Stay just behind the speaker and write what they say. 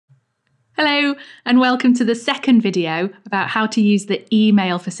Hello, and welcome to the second video about how to use the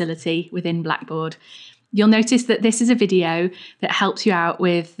email facility within Blackboard. You'll notice that this is a video that helps you out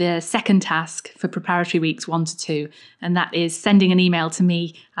with the second task for preparatory weeks 1 to 2, and that is sending an email to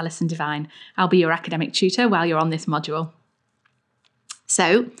me, Alison Devine. I'll be your academic tutor while you're on this module.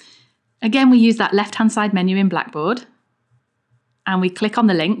 So, again, we use that left-hand side menu in Blackboard, and we click on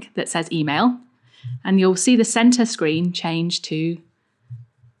the link that says email, and you'll see the center screen change to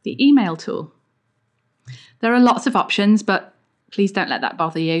the email tool. There are lots of options, but please don't let that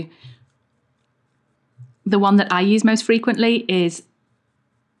bother you. The one that I use most frequently is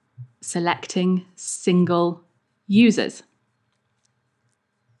selecting single users.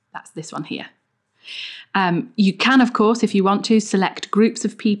 That's this one here. You can, of course, if you want to, select groups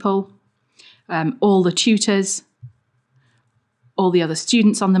of people, all the tutors, all the other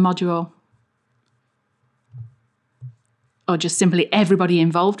students on the module, or just simply everybody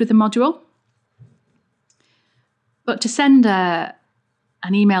involved with the module. But to send an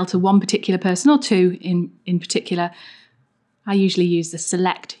email to one particular person or two in particular, I usually use the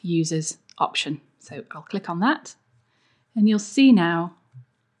Select Users option. So I'll click on that, and you'll see now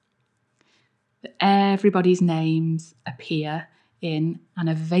that everybody's names appear in an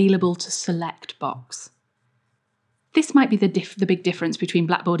Available to Select box. This might be the big difference between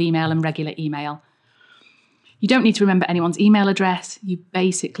Blackboard email and regular email. You don't need to remember anyone's email address. You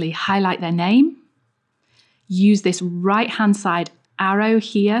basically highlight their name, use this right-hand side arrow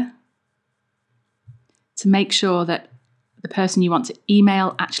here to make sure that the person you want to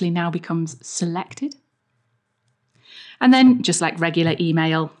email actually now becomes selected. And then, just like regular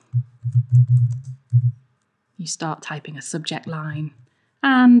email, you start typing a subject line,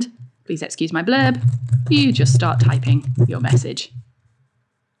 and please excuse my blurb, you just start typing your message.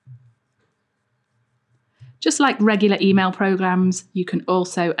 Just like regular email programs, you can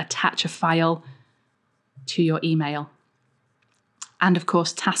also attach a file to your email. And of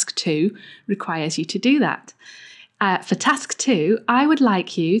course, task 2 requires you to do that. For task 2, I would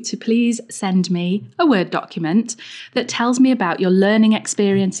like you to please send me a Word document that tells me about your learning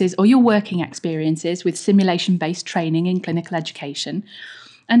experiences or your working experiences with simulation-based training in clinical education,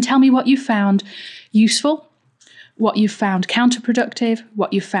 and tell me what you found useful, what you found counterproductive,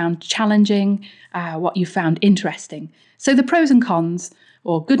 what you found challenging, what you found interesting. So the pros and cons,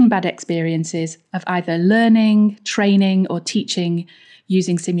 or good and bad experiences of either learning, training, or teaching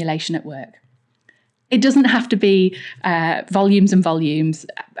using simulation at work. It doesn't have to be volumes and volumes.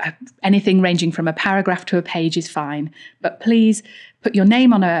 Anything ranging from a paragraph to a page is fine. But please put your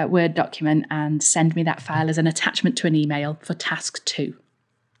name on a Word document and send me that file as an attachment to an email for task 2.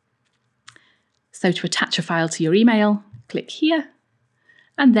 So to attach a file to your email, click here,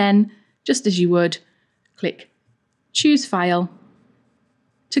 and then, just as you would, click Choose File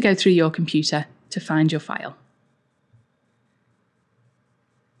to go through your computer to find your file.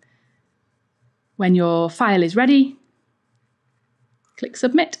 When your file is ready, click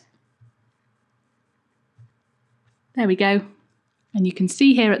Submit. There we go. And you can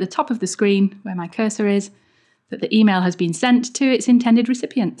see here at the top of the screen, where my cursor is, that the email has been sent to its intended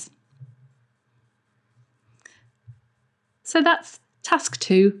recipients. So that's task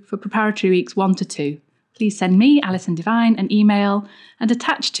 2 for preparatory weeks 1 to 2. Please send me, Alison Devine, an email and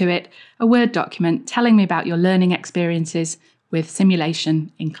attach to it a Word document telling me about your learning experiences with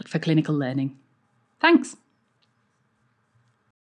simulation for clinical learning. Thanks.